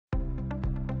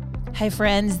Hi,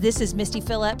 friends. This is Misty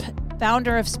Phillip,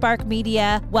 founder of Spark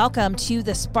Media. Welcome to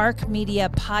the Spark Media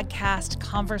Podcast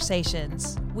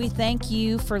Conversations. We thank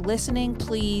you for listening.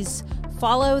 Please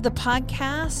follow the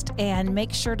podcast and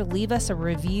make sure to leave us a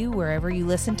review wherever you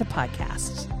listen to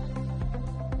podcasts.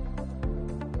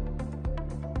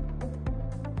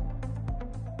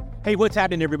 Hey, what's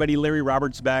happening, everybody? Larry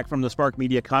Roberts back from the Spark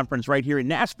Media Conference right here in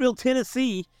Nashville,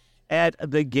 Tennessee at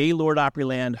the Gaylord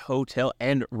Opryland Hotel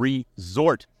and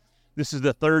Resort. This is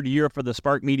the third year for the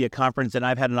Spark Media Conference, and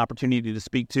I've had an opportunity to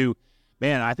speak to,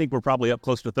 I think we're probably up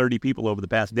close to 30 people over the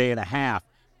past day and a half.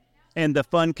 And the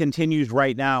fun continues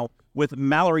right now with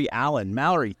Mallory Allen.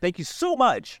 Mallory, thank you so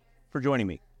much for joining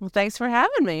me. Well, thanks for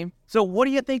having me. So what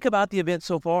do you think about the event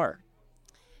so far?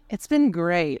 It's been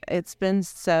great. It's been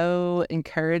so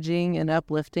encouraging and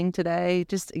uplifting today.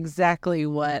 Just exactly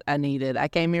what I needed. I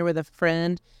came here with a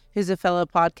friend who's a fellow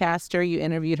podcaster. You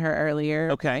interviewed her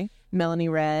earlier. Okay. Melanie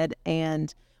Red.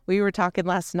 And we were talking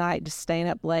last night, just staying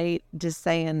up late, just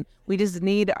saying we just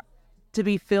need to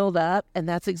be filled up. And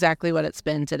that's exactly what it's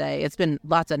been today. It's been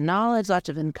lots of knowledge, lots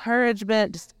of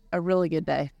encouragement, just a really good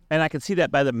day. And I can see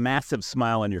that by the massive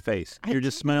smile on your face. You're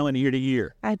just smiling ear to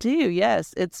ear. I do,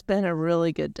 yes. It's been a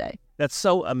really good day. That's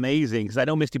so amazing because I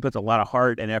know Misty puts a lot of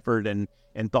heart and effort and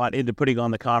thought into putting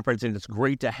on the conference, and it's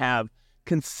great to have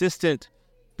consistent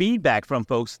feedback from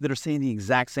folks that are saying the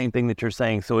exact same thing that you're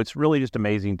saying. So it's really just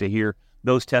amazing to hear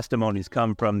those testimonies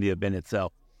come from the event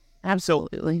itself.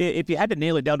 Absolutely. So if you had to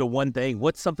nail it down to one thing,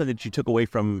 what's something that you took away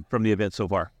from the event so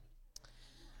far?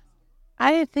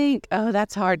 I think,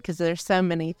 that's hard because there's so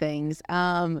many things.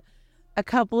 A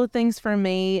couple of things for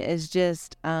me is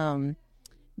just the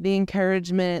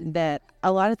encouragement that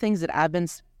a lot of things that I've been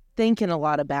thinking a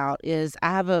lot about is I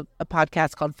have a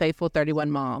podcast called Faithful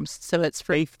 31 Moms. So it's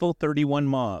for Faithful 31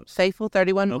 Moms. Faithful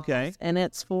 31 Moms. Okay. And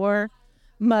it's for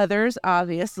mothers,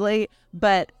 obviously.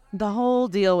 But the whole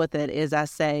deal with it is I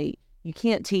say you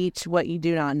can't teach what you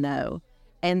do not know.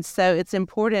 And so it's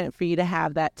important for you to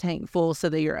have that tank full so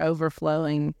that you're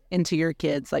overflowing into your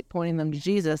kids, like pointing them to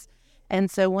Jesus. And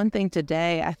so one thing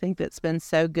today I think that's been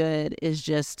so good is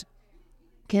just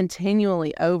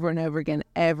continually over and over again,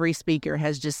 every speaker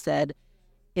has just said,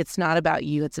 it's not about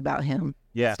you, it's about him.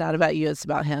 Yeah. It's not about you, it's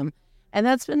about him. And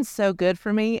that's been so good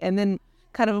for me. And then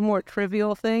kind of a more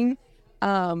trivial thing,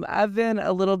 I've been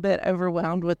a little bit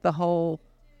overwhelmed with the whole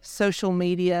social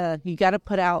media. You got to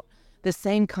put out the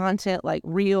same content like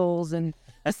reels and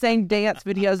the same dance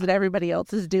videos that everybody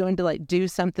else is doing to like do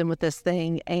something with this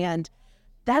thing. And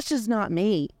that's just not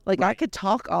me. Like right. I could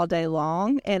talk all day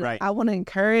long and right. I want to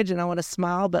encourage and I want to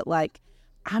smile, but like,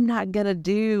 I'm not going to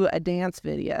do a dance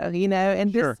video, you know?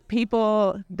 And sure. This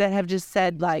people that have just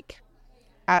said like,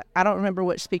 I don't remember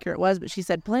which speaker it was, but she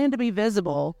said, plan to be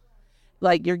visible.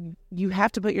 Like you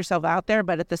have to put yourself out there,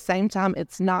 but at the same time,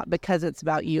 it's not because it's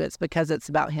about you, it's because it's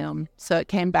about him. So it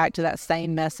came back to that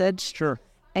same message. Sure.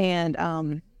 And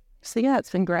so yeah,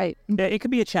 it's been great. Yeah, it can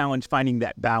be a challenge finding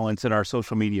that balance in our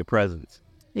social media presence.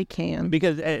 It can.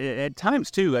 Because at times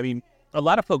too, I mean, a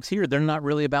lot of folks here, they're not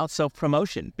really about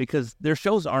self-promotion because their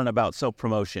shows aren't about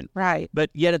self-promotion. Right. But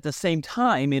yet at the same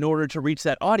time, in order to reach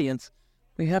that audience,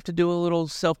 we have to do a little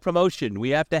self-promotion. We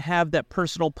have to have that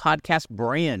personal podcast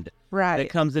brand. Right. That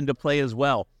comes into play as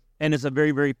well. And it's a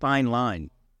very, very fine line.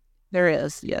 There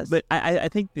is, yes. But I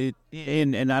think that,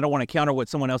 and I don't want to counter what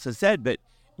someone else has said, but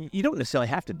you don't necessarily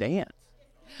have to dance.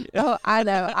 Oh, I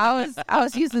know. I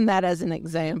was using that as an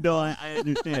example. No, I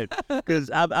understand. Because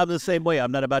I'm the same way.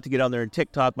 I'm not about to get on there and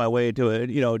TikTok my way to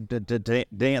to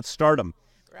dance stardom.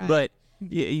 Right. But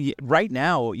right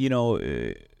now,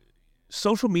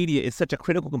 social media is such a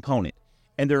critical component.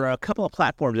 And there are a couple of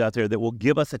platforms out there that will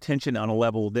give us attention on a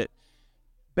level that,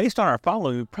 based on our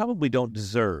following, we probably don't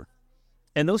deserve.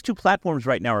 And those two platforms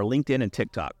right now are LinkedIn and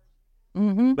TikTok.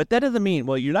 Mm-hmm. But that doesn't mean,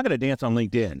 well, you're not going to dance on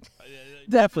LinkedIn.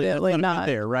 Definitely not.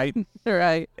 There, right?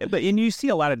 Right. And you see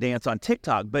a lot of dance on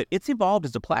TikTok, but it's evolved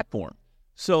as a platform.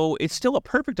 So it's still a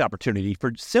perfect opportunity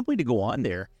for simply to go on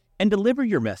there and deliver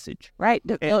your message. Right.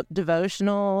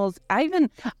 Devotionals.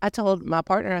 I told my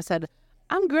partner, I said,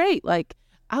 I'm great. Like,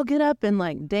 I'll get up and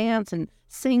like dance and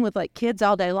sing with like kids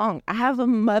all day long. I have a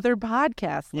mother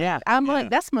podcast. Yeah. I'm like,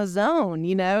 that's my zone,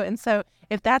 And so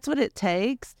if that's what it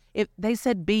takes, if they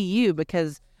said be you,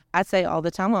 because I say all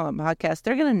the time on my podcast,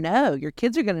 they're going to know. Your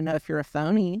kids are going to know if you're a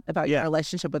phony about your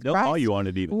relationship with They'll Christ. They'll call you on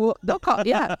it even. Well, they'll call,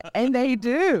 yeah, and they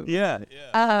do. Yeah.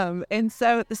 And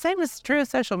so the same is true of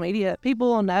social media. People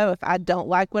will know if I don't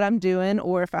like what I'm doing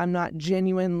or if I'm not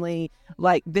genuinely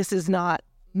like, this is not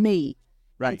me.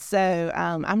 Right. And so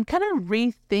I'm kind of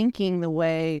rethinking the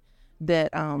way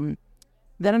that I'm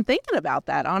thinking about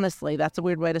that. Honestly, that's a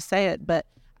weird way to say it, but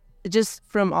just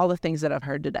from all the things that I've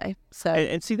heard today. So,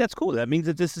 and see, that's cool. That means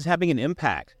that this is having an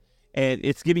impact, and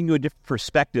it's giving you a different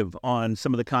perspective on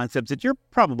some of the concepts that you're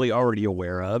probably already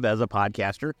aware of as a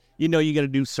podcaster. You know, you got to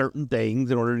do certain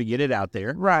things in order to get it out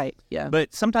there. Right. Yeah.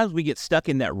 But sometimes we get stuck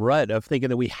in that rut of thinking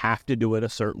that we have to do it a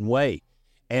certain way.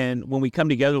 And when we come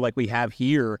together like we have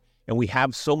here, and we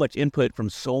have so much input from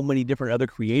so many different other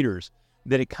creators,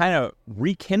 that it kind of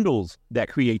rekindles that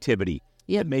creativity.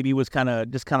 Yeah. That maybe was kind of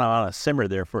on a simmer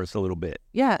there for us a little bit.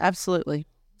 Yeah, absolutely.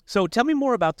 So tell me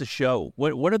more about the show.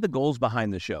 What are the goals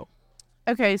behind the show?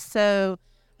 Okay, so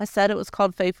I said it was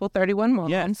called Faithful 31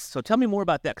 Moms. Yes. So tell me more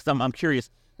about that, because I'm curious.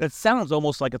 That sounds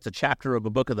almost like it's a chapter of a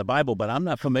book of the Bible, but I'm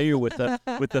not familiar with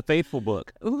the Faithful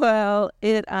book. Well,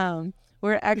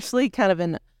 we're actually kind of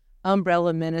an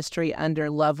umbrella ministry under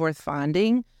Love Worth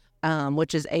Finding,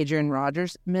 which is Adrian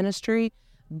Rogers' ministry.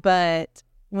 But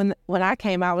when I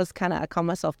came, I call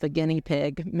myself the guinea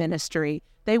pig ministry.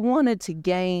 They wanted to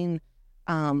gain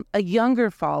a younger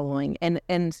following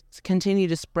and continue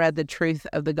to spread the truth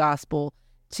of the gospel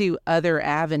to other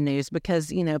avenues,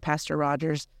 because, you know, Pastor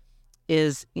Rogers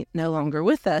is no longer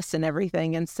with us and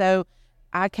everything. And so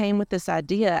I came with this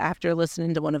idea after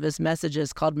listening to one of his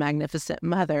messages called Magnificent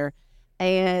Mother.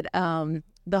 And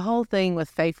the whole thing with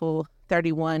Faithful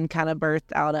 31 kind of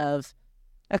birthed out of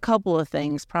a couple of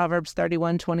things. Proverbs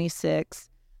 31:26,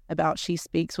 about she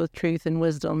speaks with truth and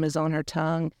wisdom is on her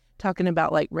tongue, talking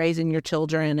about like raising your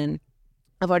children. And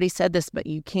I've already said this, but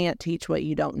you can't teach what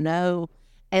you don't know.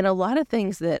 And a lot of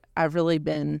things that I've really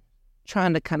been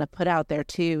trying to kind of put out there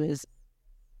too is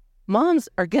moms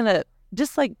are going to,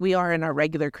 just like we are in our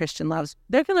regular Christian lives,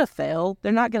 they're going to fail.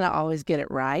 They're not going to always get it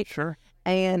right. Sure.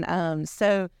 And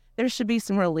so there should be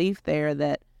some relief there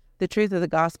that the truth of the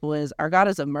gospel is our God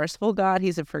is a merciful God.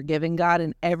 He's a forgiving God,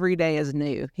 and every day is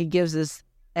new. He gives us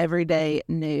every day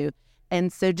new.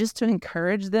 And so just to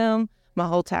encourage them, my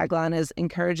whole tagline is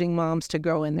encouraging moms to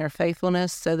grow in their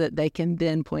faithfulness so that they can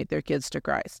then point their kids to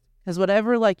Christ. Because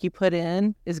whatever like you put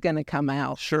in is going to come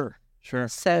out. Sure.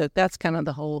 So that's kind of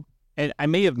the whole. And I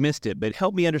may have missed it, but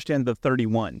help me understand the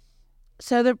 31.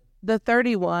 So the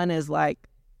 31 is like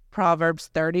Proverbs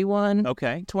 31.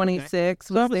 Okay.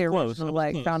 26 Okay. was the Close.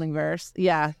 original founding verse.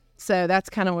 Yeah. So that's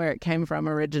kind of where it came from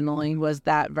originally, was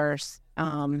that verse.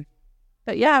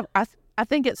 But yeah, I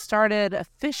think it started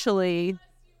officially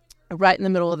right in the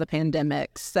middle of the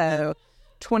pandemic. So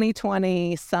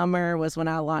 2020 summer was when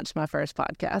I launched my first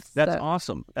podcast. That's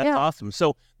awesome. That's awesome.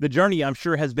 So the journey, I'm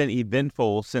sure, has been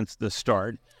eventful since the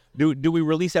start. Do we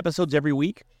release episodes every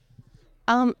week?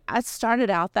 I started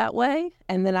out that way,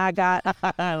 and then I got.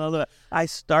 I love that. I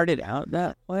started out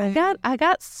that way. I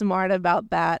got smart about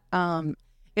that.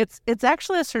 It's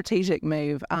actually a strategic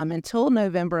move. Until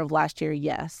November of last year,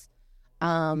 yes,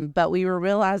 but we were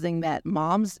realizing that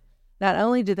moms, not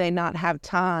only do they not have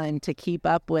time to keep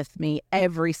up with me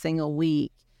every single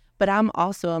week, but I'm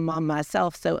also a mom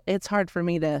myself, so it's hard for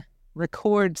me to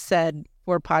record said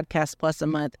 4 podcasts plus a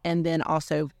month and then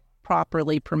also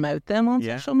properly promote them on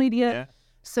social media. Yeah.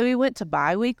 So we went to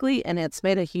bi-weekly, and it's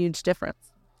made a huge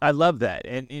difference. I love that.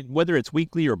 And whether it's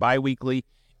weekly or bi-weekly,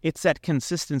 it's that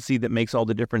consistency that makes all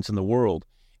the difference in the world.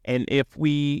 And if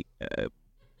we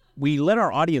let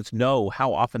our audience know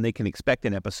how often they can expect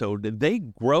an episode, they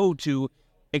grow to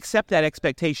accept that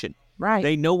expectation. Right.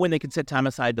 They know when they can set time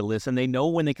aside to listen. They know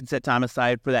when they can set time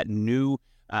aside for that new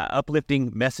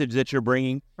uplifting message that you're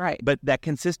bringing. Right. But that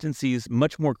consistency is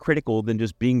much more critical than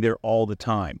just being there all the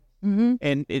time. Mm-hmm.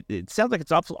 And it sounds like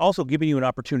it's also giving you an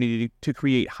opportunity to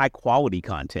create high-quality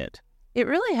content. It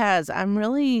really has. I'm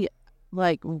really,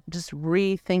 just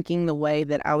rethinking the way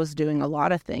that I was doing a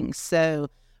lot of things. So,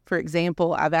 for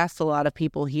example, I've asked a lot of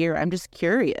people here, I'm just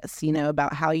curious,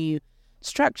 about how you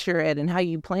structure it and how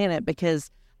you plan it, because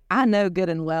I know good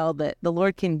and well that the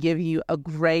Lord can give you a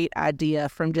great idea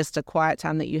from just a quiet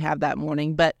time that you have that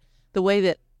morning. But the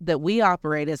way that we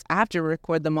operate is I have to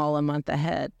record them all a month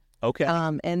ahead. Okay.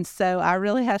 And so I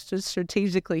really have to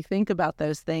strategically think about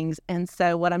those things. And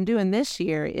so what I'm doing this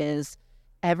year is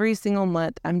every single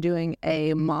month I'm doing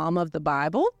a Mom of the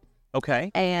Bible. Okay.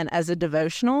 And as a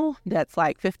devotional that's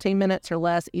like 15 minutes or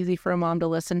less, easy for a mom to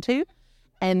listen to.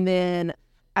 And then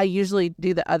I usually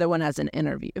do the other one as an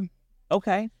interview.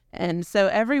 Okay. And so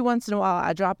every once in a while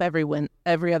I drop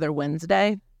every other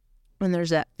Wednesday. When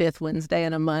there's that 5th Wednesday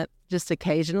in a month, just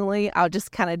occasionally, I'll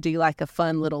just kind of do like a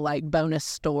fun little bonus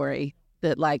story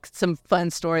that some fun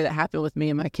story that happened with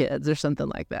me and my kids or something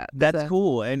like that. That's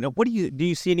cool. And what do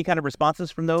you see any kind of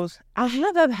responses from those?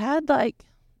 I've had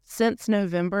since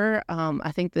November,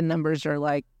 I think the numbers are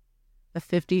a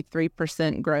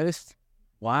 53% growth.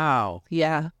 Wow.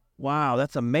 Yeah. Wow,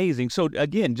 that's amazing. So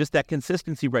again, just that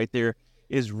consistency right there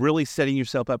is really setting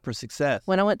yourself up for success.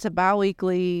 When I went to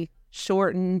biweekly,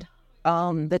 shortened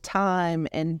the time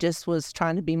and just was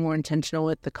trying to be more intentional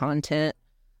with the content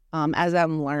as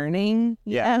I'm learning,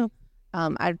 you know,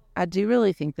 I do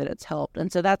really think that it's helped.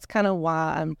 And so that's kind of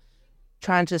why I'm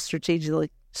trying to strategically,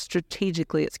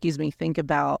 think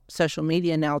about social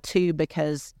media now too,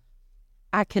 because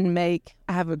I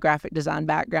have a graphic design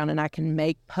background and I can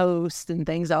make posts and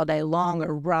things all day long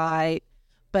or write,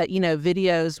 but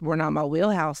videos were not my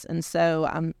wheelhouse. And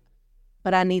so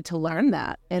but I need to learn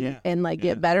that and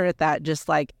get better at that. Just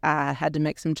like I had to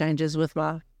make some changes with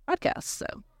my podcast.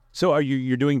 So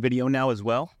you're doing video now as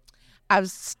well? I've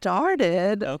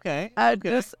started. Okay.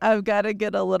 I've got to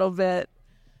get a little bit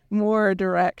more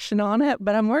direction on it,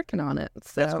 but I'm working on it.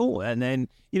 So. That's cool. And then,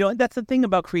 that's the thing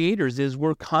about creators is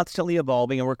we're constantly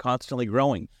evolving and we're constantly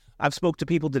growing. I've spoke to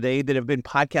people today that have been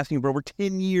podcasting for over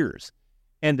 10 years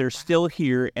and they're still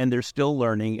here and they're still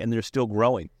learning and they're still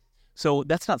growing. So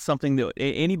that's not something that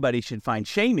anybody should find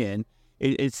shame in.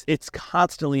 It's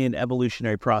constantly an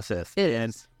evolutionary process.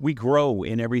 And we grow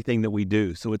in everything that we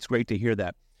do. So it's great to hear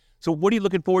that. So what are you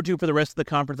looking forward to for the rest of the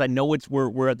conference? I know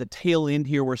we're at the tail end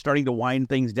here. We're starting to wind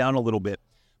things down a little bit.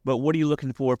 But what are you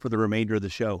looking for the remainder of the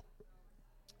show?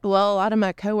 Well, a lot of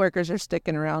my coworkers are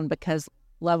sticking around because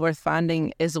Love Worth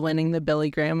Finding is winning the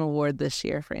Billy Graham Award this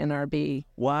year for NRB.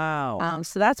 Wow.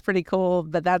 So that's pretty cool,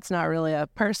 but that's not really a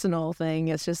personal thing.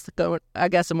 It's just, I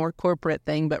guess, a more corporate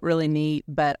thing, but really neat.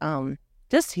 But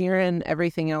just hearing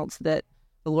everything else that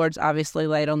the Lord's obviously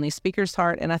laid on these speakers'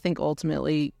 heart, and I think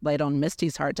ultimately laid on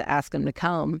Misty's heart to ask them to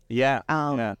come. Yeah.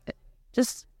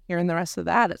 Just hearing the rest of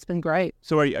that, it's been great.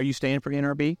 So are you staying for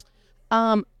NRB?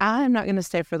 I'm not going to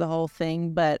stay for the whole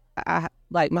thing, but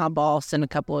my boss and a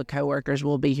couple of coworkers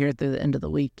will be here through the end of the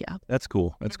week. Yeah. That's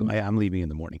cool. I'm leaving in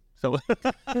the morning. So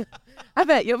I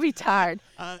bet you'll be tired.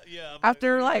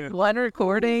 After one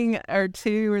recording or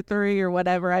two or three or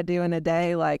whatever I do in a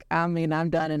day, I'm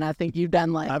done. And I think you've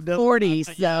done 40.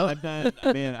 So I've done,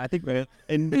 man, I think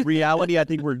in reality, I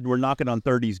think we're knocking on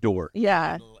 30's door.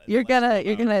 Yeah. You're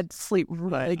gonna sleep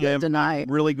really good tonight.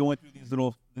 I'm really going through these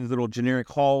little generic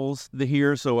halls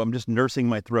here, so I'm just nursing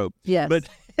my throat. Yes. But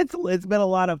it's been a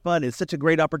lot of fun. It's such a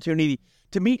great opportunity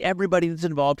to meet everybody that's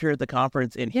involved here at the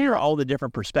conference and hear all the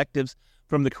different perspectives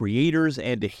from the creators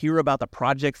and to hear about the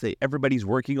projects that everybody's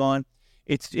working on.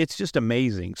 It's just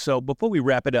amazing. So before we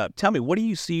wrap it up, tell me, what do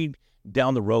you see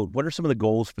down the road? What are some of the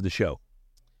goals for the show?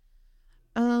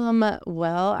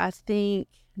 Well, I think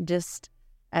just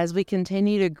as we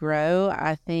continue to grow,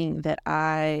 I think that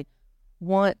I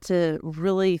want to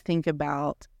really think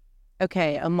about,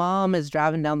 okay, a mom is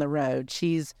driving down the road.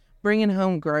 She's bringing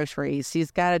home groceries.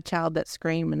 She's got a child that's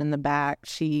screaming in the back.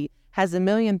 She has a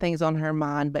million things on her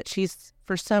mind, but she's,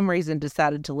 for some reason,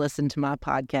 decided to listen to my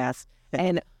podcast.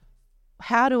 And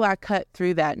how do I cut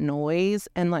through that noise?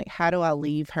 And how do I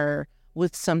leave her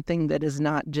with something that is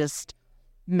not just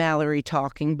Mallory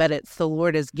talking, but it's the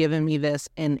Lord has given me this,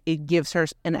 and it gives her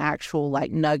an actual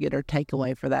nugget or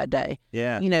takeaway for that day.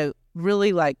 Yeah.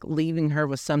 Really leaving her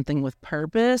with something with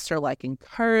purpose or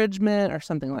encouragement or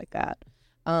something like that.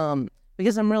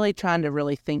 Because I'm really trying to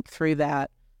really think through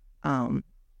that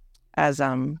as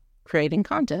I'm creating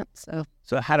content.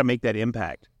 So how to make that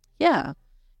impact? Yeah.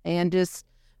 And just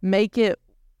make it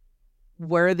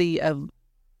worthy of,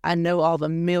 I know all the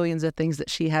millions of things that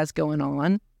she has going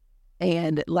on,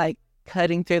 and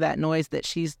cutting through that noise that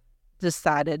she's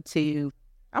decided to,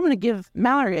 I'm going to give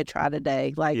Mallory a try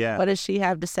today. What does she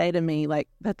have to say to me,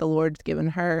 that the Lord's given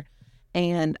her?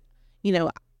 And,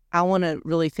 I want to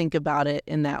really think about it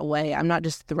in that way. I'm not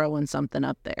just throwing something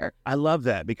up there. I love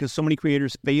that, because so many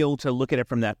creators fail to look at it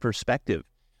from that perspective.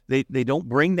 They don't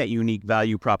bring that unique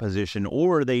value proposition,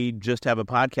 or they just have a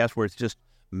podcast where it's just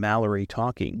Mallory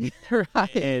talking.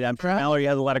 Right. And I'm sure Mallory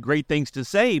has a lot of great things to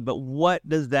say, but what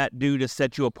does that do to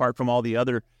set you apart from all the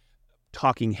other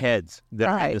talking heads that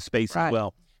are in the space as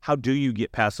well? How do you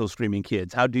get past those screaming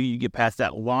kids? How do you get past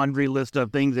that laundry list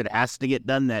of things that has to get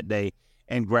done that day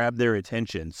and grab their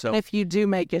attention? So if you do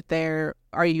make it there,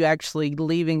 are you actually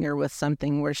leaving her with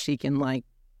something where she can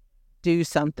do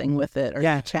something with it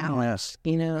or challenge,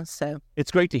 so it's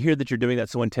great to hear that you're doing that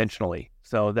so intentionally.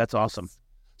 So that's awesome.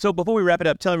 So before we wrap it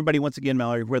up, tell everybody once again,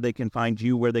 Mallory, where they can find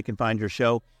you, where they can find your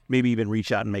show, maybe even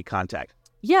reach out and make contact.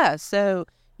 Yeah, so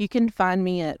you can find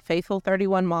me at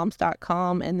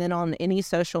faithful31moms.com, and then on any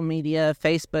social media,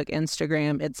 Facebook,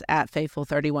 Instagram, it's at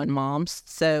faithful31moms.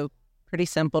 So pretty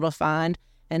simple to find.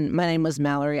 And my name was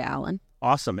Mallory Allen.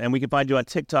 Awesome. And we can find you on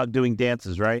TikTok doing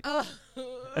dances, right?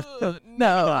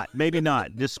 No. Maybe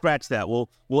not. Just scratch that.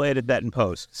 We'll edit that in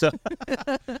post. So,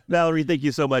 Mallory, thank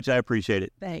you so much. I appreciate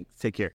it. Thanks. Take care.